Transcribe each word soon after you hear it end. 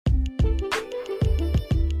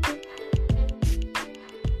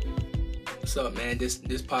what's up, man? This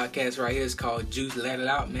podcast right here is called Juice Let It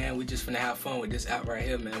Out, man. We just finna have fun with this app right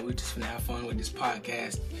here, man. We just finna have fun with this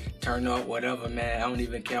podcast. Turn up, whatever, man. I don't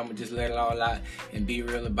even care. I'm gonna just let it all out and be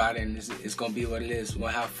real about it, and it's gonna be what it is. We're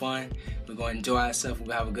gonna have fun. We're gonna enjoy ourselves. We're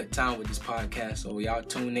gonna have a good time with this podcast. So y'all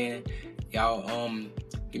tune in. Y'all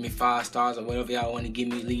give me 5 stars or whatever y'all want to give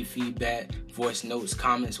me. Leave feedback, voice notes,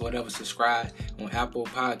 comments, whatever. Subscribe on Apple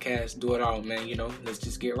Podcasts. Do it all, man. Let's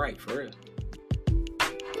just get right, for real.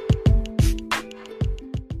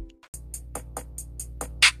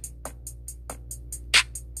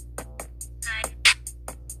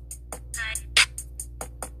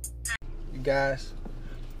 Guys,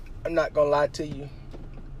 I'm not gonna lie to you.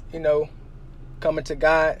 Coming to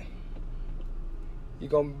God, you're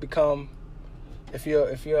gonna become, if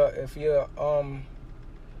you're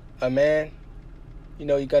a man,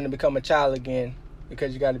 you're gonna become a child again,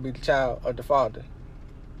 because you got to be the child of the Father.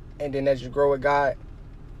 And then as you grow with God,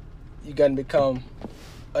 you're gonna become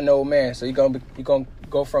an old man. So you're gonna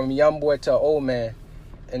go from a young boy to an old man.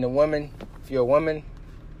 And the woman, if you're a woman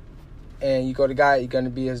and you go to God, you're gonna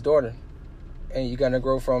be his daughter. And you're going to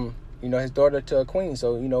grow from, his daughter to a queen.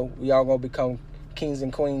 So, we all going to become kings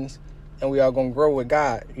and queens. And we all going to grow with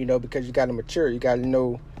God, because you got to mature. You got to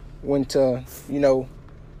know when to,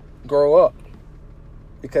 grow up.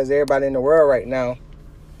 Because everybody in the world right now,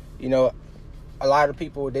 a lot of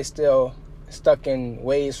people, they still stuck in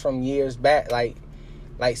ways from years back. Like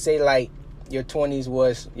say your 20s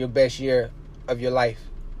was your best year of your life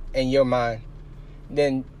in your mind.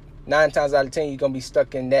 Then 9 times out of 10, you're going to be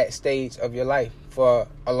stuck in that stage of your life for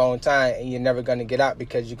a long time, and you're never going to get out,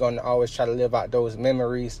 because you're going to always try to live out those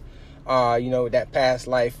memories, that past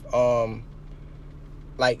life. It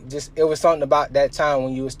was something about that time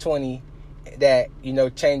when you was 20 that,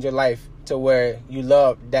 changed your life to where you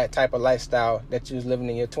loved that type of lifestyle that you was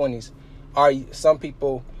living in your 20s. A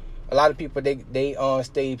lot of people, they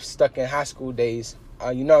stay stuck in high school days.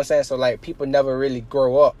 You know what I'm saying? So, people never really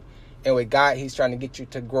grow up. And with God, he's trying to get you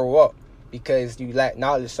to grow up, because you lack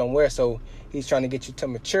knowledge somewhere. So he's trying to get you to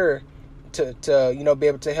mature to be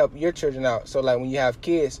able to help your children out. So when you have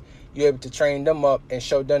kids, you're able to train them up and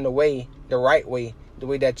show them the right way, the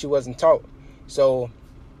way that you wasn't taught. So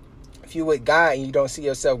if you with God and you don't see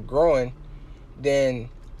yourself growing, then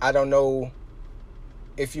I don't know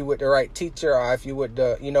if you with the right teacher, or if you with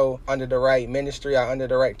the, under the right ministry or under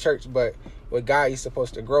the right church. But with God, you're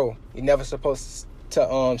supposed to grow. You're never supposed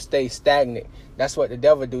to stay stagnant. That's what the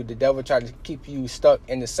devil do. The devil try to keep you stuck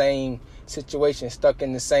in the same situation, stuck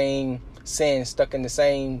in the same sin, stuck in the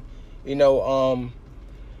same,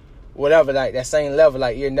 whatever, that same level.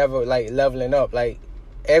 You're never leveling up.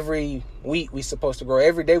 Every week we supposed to grow.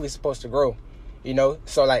 Every day we supposed to grow.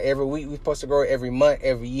 So every week we supposed to grow. Every month,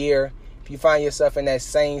 every year. If you find yourself in that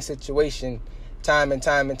same situation time and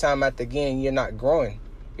time after again, you're not growing.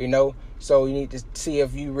 So you need to see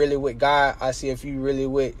if you really with God, or see if you really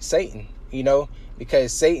with Satan,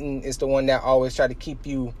 because Satan is the one that always try to keep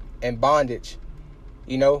you in bondage,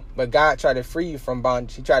 but God tried to free you from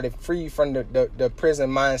bondage. He tried to free you from the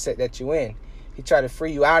prison mindset that you in. He tried to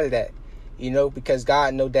free you out of that, because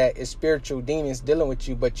God know that it's spiritual demons dealing with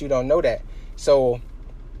you, but you don't know that. So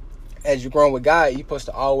as you're growing with God, you're supposed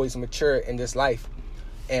to always mature in this life.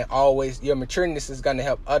 And always, your matureness is going to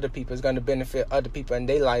help other people. It's going to benefit other people in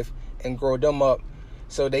their life and grow them up,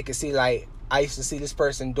 so they can see, I used to see this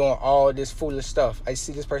person doing all this foolish stuff. I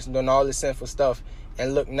see this person doing all this sinful stuff.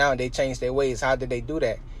 And look, now they changed their ways. How did they do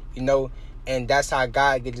that? And that's how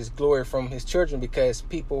God gets his glory from his children, because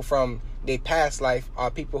people from their past life, or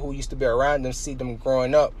people who used to be around them, see them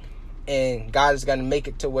growing up. And God is going to make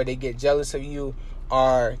it to where they get jealous of you,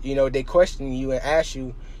 or, they question you and ask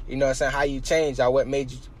you, how you changed, or what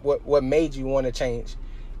made you want to change.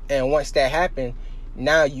 And once that happened,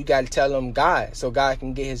 now you got to tell them God, so God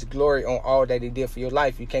can get his glory on all that he did for your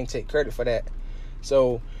life. You can't take credit for that.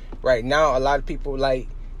 So right now, a lot of people,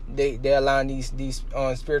 they're allowing these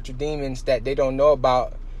spiritual demons that they don't know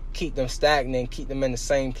about, keep them stagnant, keep them in the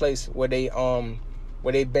same place where they've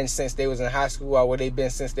been since they was in high school, or where they've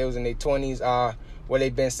been since they was in their 20s, or where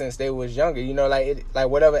they've been since they was younger.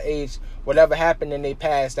 Whatever age, whatever happened in their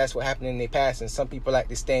past, that's what happened in their past. And some people like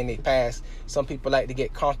to stay in their past. Some people like to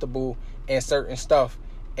get comfortable in certain stuff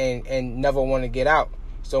and never want to get out.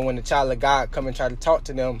 So when the child of God come and try to talk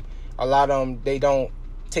to them, a lot of them, they don't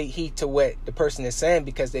take heed to what the person is saying,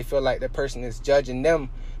 because they feel like the person is judging them,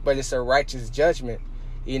 but it's a righteous judgment,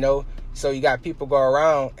 So you got people go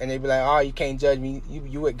around and they be like, oh, you can't judge me.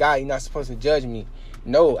 You with God, you're not supposed to judge me.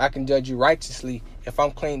 No, I can judge you righteously if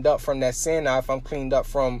I'm cleaned up from that sin, or if I'm cleaned up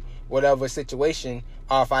from whatever situation,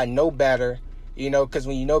 or if I know better, You know, because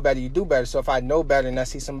when you know better, you do better. So if I know better and I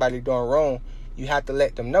see somebody doing wrong, you have to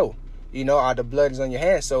let them know, you know, or the blood is on your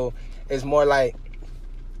hands. So it's more like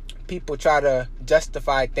people try to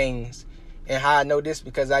justify things. And how I know this,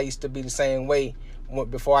 because I used to be the same way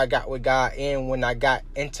before I got with God and when I got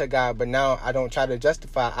into God. But now I don't try to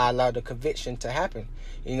justify. I allow the conviction to happen.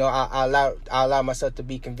 You know, I allow myself to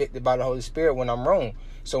be convicted by the Holy Spirit when I'm wrong.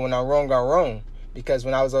 So when I'm wrong, I'm wrong. Because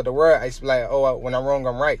when I was of the world, I used to be like, oh, when I'm wrong,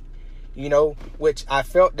 I'm right. You know, which I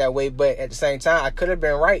felt that way. But at the same time, I could have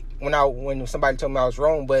been right when somebody told me I was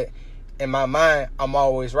wrong. But in my mind, I'm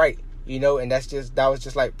always right. You know, and that was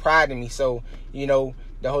just like pride in me. So, you know,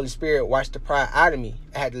 the Holy Spirit washed the pride out of me.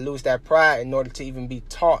 I had to lose that pride in order to even be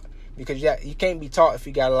taught. Because you can't be taught if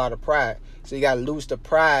you got a lot of pride. So you got to lose the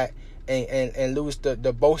pride and lose the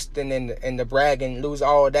boasting and the bragging, lose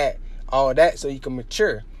all that so you can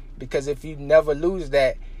mature. Because if you never lose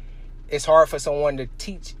that, it's hard for someone to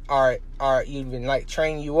teach or even like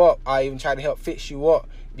train you up or even try to help fix you up,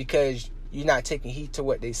 because you're not taking heed to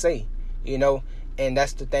what they say, you know. And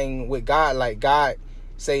that's the thing with God. Like God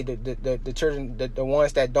say the children, the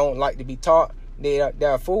ones that don't like to be taught, they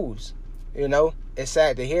are fools. You know, it's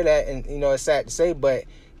sad to hear that, and you know, it's sad to say, but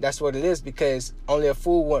that's what it is. Because only a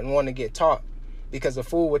fool wouldn't want to get taught, because a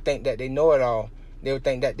fool would think that they know it all. They would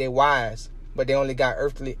think that they're wise, but they only got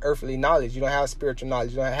earthly knowledge. You don't have spiritual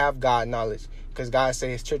knowledge. You don't have God knowledge, because God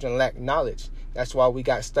says His children lack knowledge. That's why we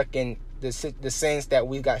got stuck in the sins that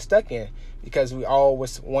we got stuck in, because we all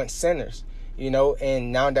was once sinners. You know,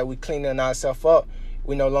 and now that we cleaning ourselves up,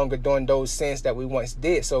 we no longer doing those sins that we once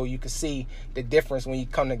did. So you can see the difference when you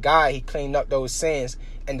come to God. He cleaned up those sins,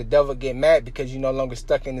 and the devil get mad because you're no longer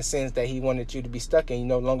stuck in the sins that he wanted you to be stuck in. You're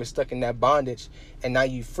no longer stuck in that bondage, and now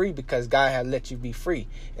you free because God had let you be free.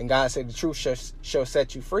 And God said the truth shall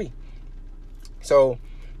set you free. So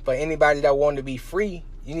for anybody that want to be free,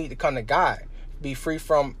 you need to come to God. Be free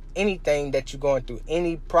from anything that you're going through,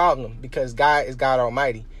 any problem, because God is God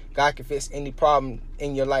Almighty. God can fix any problem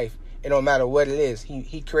in your life. It don't matter what it is.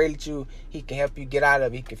 He created you. He can help you get out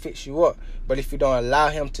of it. He can fix you up. But if you don't allow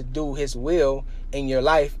Him to do His will in your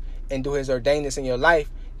life and do His ordainedness in your life,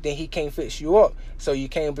 then He can't fix you up. So you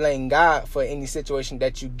can't blame God for any situation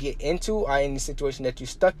that you get into, or any situation that you're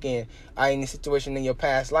stuck in, or any situation in your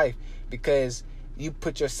past life, because you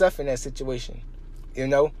put yourself in that situation. You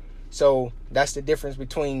know? So that's the difference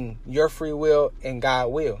between your free will and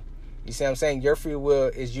God's will. You see what I'm saying? Your free will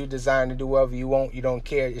is you designed to do whatever you want. You don't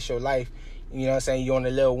care. It's your life. You know what I'm saying? You only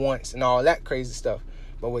live once and all that crazy stuff.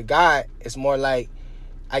 But with God, it's more like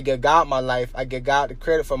I give God my life. I give God the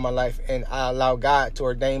credit for my life. And I allow God to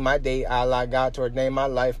ordain my day. I allow God to ordain my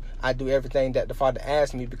life. I do everything that the Father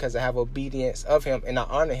asks me because I have obedience of Him, and I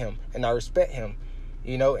honor Him and I respect Him.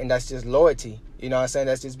 You know, and that's just loyalty. You know what I'm saying?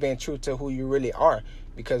 That's just being true to who you really are.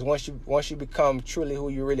 Because once you become truly who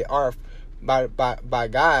you really are by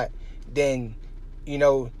God, then, you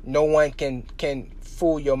know, no one can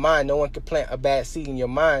fool your mind. No one can plant a bad seed in your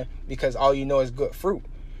mind, because all you know is good fruit.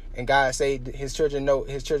 And God said His children know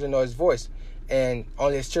His voice, and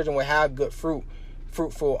only His children will have good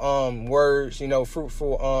fruitful words, you know,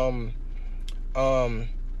 fruitful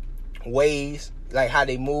ways, like how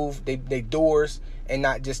they move, they doers and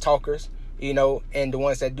not just talkers. You know, and the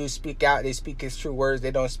ones that do speak out, they speak His true words. They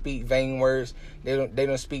don't speak vain words. They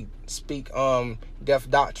don't speak deaf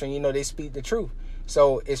doctrine. You know, they speak the truth.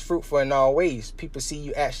 So it's fruitful in all ways. People see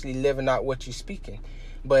you actually living out what you're speaking.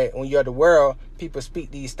 But when you're of the world, people speak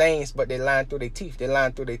these things, but they lying through their teeth. They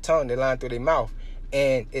lying through their tongue. They lying through their mouth.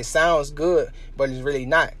 And it sounds good, but it's really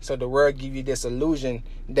not. So the world give you this illusion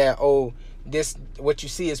that, oh, this what you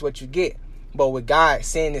see is what you get. But with God,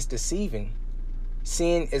 sin is deceiving.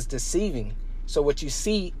 Sin is deceiving. So what you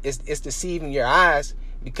see is deceiving your eyes,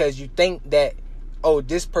 because you think that, oh,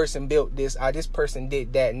 this person built this, or this person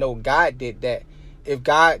did that. No, God did that. If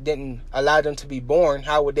God didn't allow them to be born,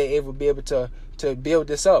 how would they ever be able to build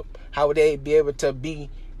this up? How would they be able to be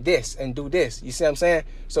this and do this? You see what I'm saying?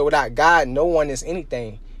 So without God, no one is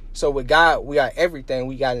anything. So with God, we are everything.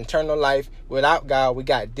 We got eternal life. Without God, we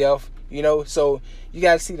got death. You know, so you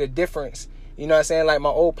got to see the difference. You know what I'm saying? Like my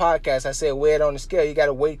old podcast, I said, weigh it on the scale. You got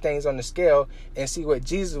to weigh things on the scale and see what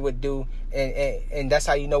Jesus would do. And that's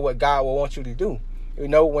how you know what God will want you to do. You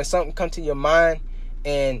know, when something comes to your mind,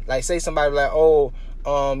 and like say somebody like, oh,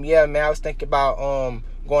 yeah, man, I was thinking about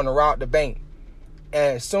going to rob the bank.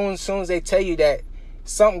 And as soon as they tell you that,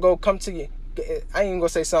 something go come to you. I ain't even gonna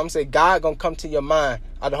say something. Say God gonna come to your mind,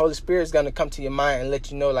 or the Holy Spirit's gonna come to your mind and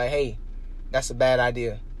let you know, like, hey, that's a bad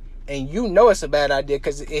idea. And you know it's a bad idea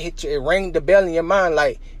because it hit you. It rang the bell in your mind,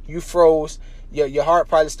 like you froze. Your heart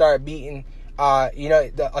probably started beating. You know,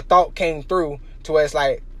 a thought came through to where it's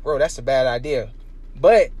like, bro, that's a bad idea.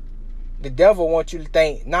 But the devil wants you to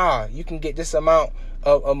think, nah, you can get this amount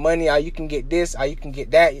of money, or you can get this, or you can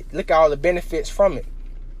get that. Look at all the benefits from it.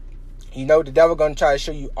 You know, the devil going to try to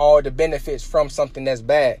show you all the benefits from something that's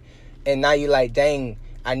bad. And now you're like, dang,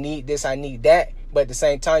 I need this, I need that. But at the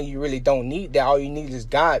same time, you really don't need that. All you need is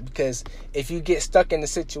God. Because if you get stuck in a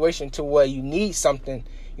situation to where you need something,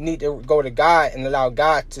 you need to go to God and allow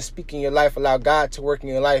God to speak in your life, allow God to work in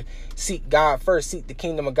your life. Seek God first. Seek the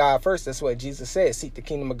kingdom of God first. That's what Jesus said. Seek the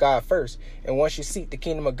kingdom of God first. And once you seek the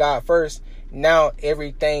kingdom of God first, now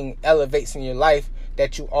everything elevates in your life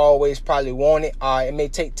that you always probably wanted. It may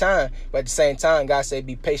take time, but at the same time, God said,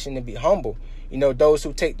 be patient and be humble. You know, those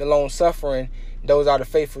who take the long suffering, those are the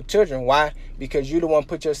faithful children. Why? Because you the one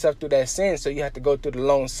put yourself through that sin, so you have to go through the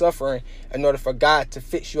long suffering in order for God to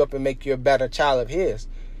fix you up and make you a better child of His.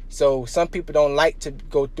 So some people don't like to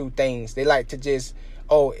go through things. They like to just,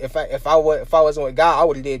 if I wasn't with God, I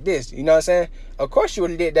would have did this. You know what I'm saying? Of course you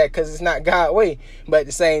would have did that, because it's not God's way. But at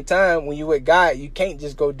the same time, when you with God, you can't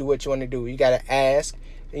just go do what you want to do. You got to ask,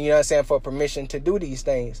 you know what I'm saying, for permission to do these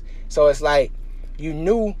things. So it's like you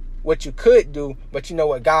knew what you could do, but you know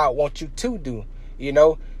what God wants you to do, you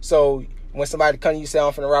know? So when somebody comes to you and say,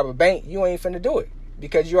 I'm finna rob a bank, you ain't finna do it,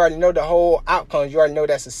 because you already know the whole outcomes. You already know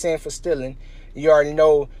that's a sin for stealing. You already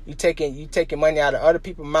know you taking money out of other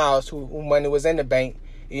people's mouths who money was in the bank.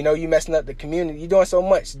 You know, you messing up the community. You're doing so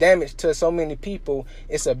much damage to so many people.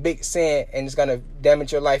 It's a big sin, and it's gonna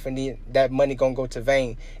damage your life, and that money gonna go to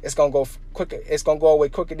vain. It's gonna go quicker. It's gonna go away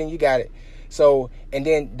quicker than you got it. So, and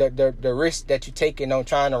then the risk that you're taking on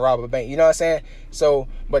trying to rob a bank, you know what I'm saying? So,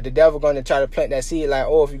 but the devil going to try to plant that seed like,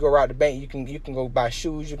 if you go rob the bank, you can go buy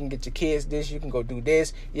shoes, you can get your kids this, you can go do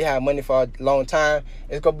this, you have money for a long time.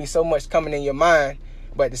 It's going to be so much coming in your mind,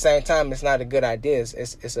 but at the same time, it's not a good idea.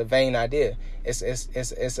 It's a vain idea. It's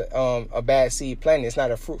a bad seed planted. It's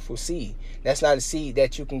not a fruitful seed. That's not a seed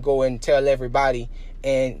that you can go and tell everybody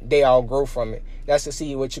and they all grow from it. That's a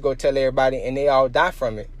seed what you go tell everybody and they all die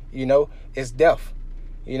from it. You know, it's death.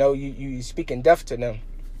 You know, you speaking death to them.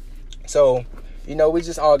 So, you know, we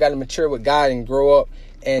just all got to mature with God and grow up.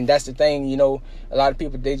 And that's the thing, you know, a lot of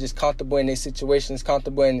people, they just comfortable in their situations,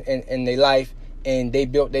 comfortable in their life. And they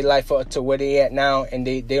built their life up to where they at now. And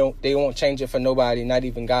they won't change it for nobody, not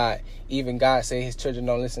even God. Even God say his children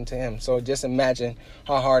don't listen to him. So just imagine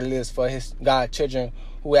how hard it is for his God children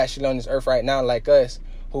who actually on this earth right now like us,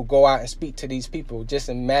 who go out and speak to these people. Just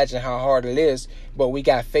imagine how hard it is. But we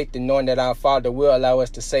got faith in knowing that our Father will allow us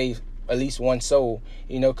to save at least one soul.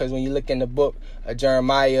 You know, because when you look in the book of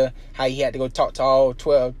Jeremiah, how he had to go talk to all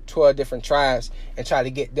 12 different tribes and try to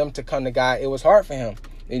get them to come to God. It was hard for him.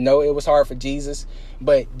 You know, it was hard for Jesus,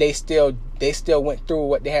 but they still went through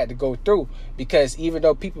what they had to go through, because even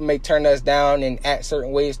though people may turn us down and act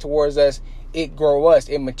certain ways towards us, it grow us,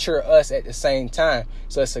 it mature us at the same time.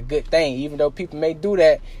 So it's a good thing. Even though people may do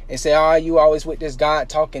that and say, you always with this God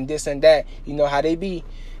talking this and that, you know how they be.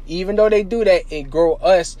 Even though they do that, it grow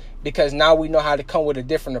us, because now we know how to come with a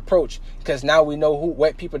different approach, because now we know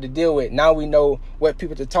what people to deal with. Now we know what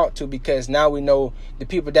people to talk to, because now we know the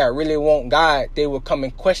people that really want God, they will come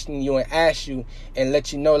and question you and ask you and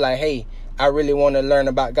let you know like, hey, I really want to learn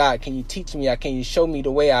about God. Can you teach me? Or can you show me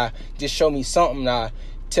the way? Just show me something.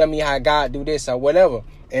 Tell me how God do this or whatever.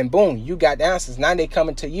 And boom, you got the answers. Now they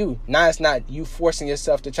coming to you. Now it's not you forcing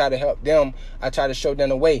yourself to try to help them or try to show them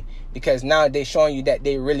the way, because now they showing you that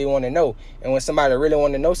they really want to know. And when somebody really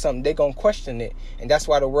want to know something, they going to question it. And that's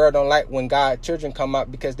why the world don't like when God children come out,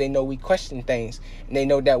 because they know we question things. And they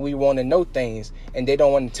know that we want to know things. And they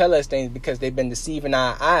don't want to tell us things because they've been deceiving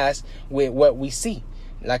our eyes with what we see.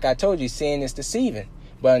 Like I told you, seeing is deceiving.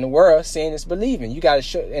 But in the world, seeing is believing. You got to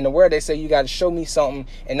show. In the world, they say you got to show me something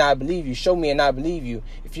and I believe you. Show me and I believe you.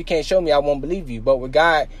 If you can't show me, I won't believe you. But with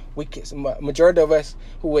God, majority of us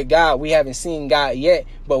who with God, we haven't seen God yet,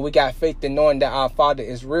 but we got faith in knowing that our Father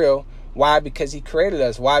is real. Why? Because he created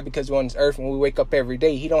us. Why? Because we're on this earth and we wake up every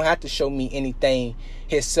day. He don't have to show me anything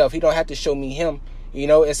himself. He don't have to show me him. You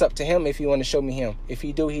know, it's up to him if he want to show me him. If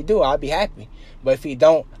he do, he do. I'll be happy. But if he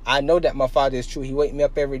don't, I know that my Father is true. He wake me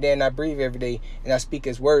up every day and I breathe every day and I speak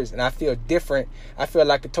his words and I feel different. I feel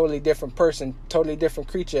like a totally different person, totally different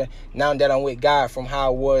creature now that I'm with God from how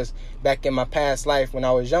I was back in my past life when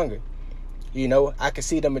I was younger. You know, I can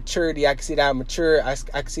see the maturity. I can see that I matured. I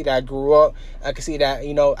can see that I grew up. I can see that,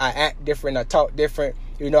 you know, I act different. I talk different.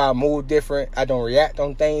 You know, I move different. I don't react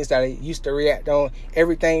on things that I used to react on.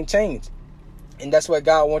 Everything changed. And that's what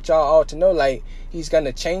God wants y'all all to know. Like, he's going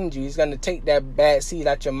to change you. He's going to take that bad seed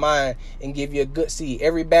out your mind and give you a good seed.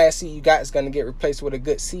 Every bad seed you got is going to get replaced with a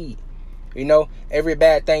good seed. You know, every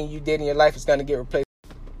bad thing you did in your life is going to get replaced.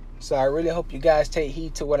 So I really hope you guys take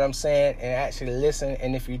heed to what I'm saying and actually listen.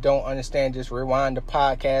 And if you don't understand, just rewind the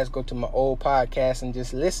podcast, go to my old podcast and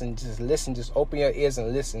just listen. Just open your ears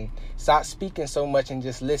and listen. Stop speaking so much and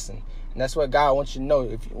just listen. And that's what God wants you to know.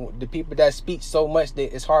 If the people that speak so much,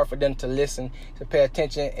 that it's hard for them to listen, to pay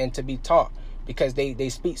attention, and to be taught, because they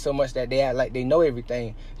speak so much that they act like they know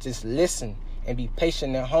everything. Just listen and be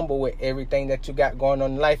patient and humble with everything that you got going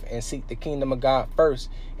on in life, and seek the kingdom of God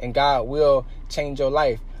first, and God will change your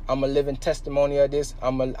life. I'm a living testimony of this.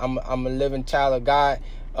 I'm a living child of God,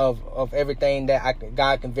 of everything that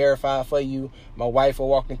God can verify for you. My wife a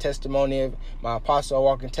walking testimony. My apostle a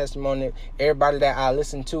walking testimony. Everybody that I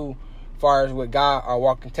listen to, as far as with God, are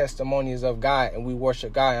walking testimonies of God, and we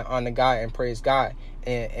worship God and honor God and praise God.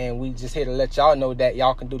 And we just here to let y'all know that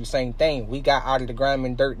y'all can do the same thing. We got out of the grime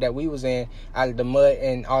and dirt that we was in, out of the mud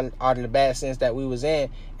and out of the bad sins that we was in,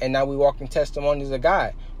 and now we walking testimonies of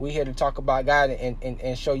God. We here to talk about God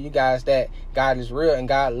and show you guys that God is real and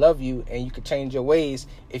God love you, and you can change your ways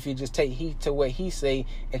if you just take heed to what He say,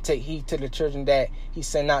 and take heed to the children that He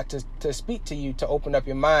sent out to speak to you, to open up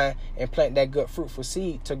your mind and plant that good fruitful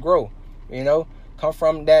seed to grow. You know, come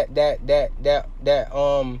from the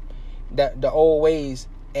old ways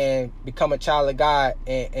and become a child of God,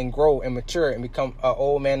 and grow and mature and become an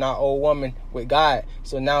old man or old woman with God.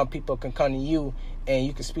 So now people can come to you and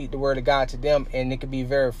you can speak the word of God to them, and it can be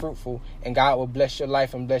very fruitful, and God will bless your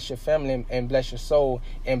life and bless your family and bless your soul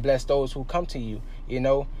and bless those who come to you. You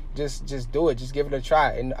know, just do it. Just give it a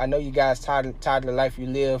try. And I know you guys tired of the life you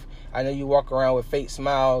live. I know you walk around with fake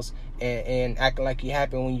smiles and acting like you're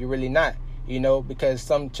happy when you're really not. You know, because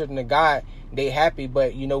some children of God, they happy,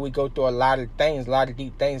 but you know, we go through a lot of things, a lot of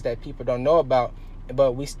deep things that people don't know about,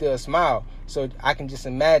 but we still smile. So I can just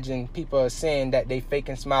imagine people are saying that they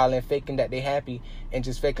faking smiling, faking that they happy, and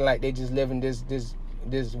just faking like they just living this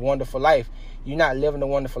wonderful life. You're not living a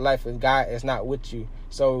wonderful life if God is not with you.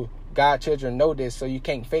 So God children know this, so you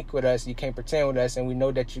can't fake with us, you can't pretend with us, and we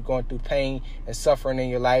know that you're going through pain and suffering in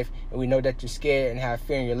your life, and we know that you're scared and have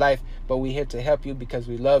fear in your life, but we're here to help you because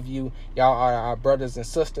we love you. Y'all are our brothers and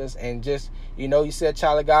sisters, and just, you know, you said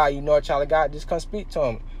child of God, you know a child of God, just come speak to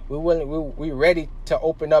him. We ready to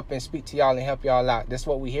open up and speak to y'all and help y'all out. That's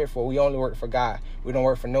what we're here for. We only work for God. We don't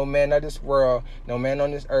work for no man of this world, no man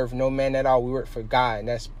on this earth, no man at all. We work for God, and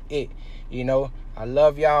that's it. You know, I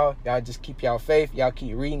love y'all. Y'all just keep y'all faith. Y'all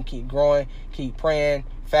keep reading, keep growing, keep praying,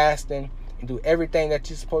 fasting, and do everything that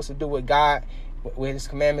you're supposed to do with God, with His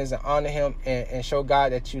commandments, and honor Him, and show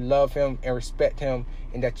God that you love Him and respect Him,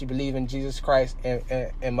 and that you believe in Jesus Christ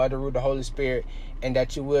and Mother Ruth, the Holy Spirit, and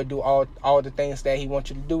that you will do all the things that He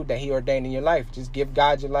wants you to do, that He ordained in your life. Just give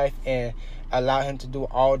God your life and allow Him to do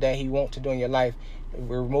all that He wants to do in your life.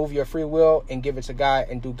 Remove your free will and give it to God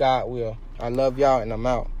and do God's will. I love y'all, and I'm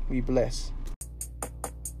out. Be blessed.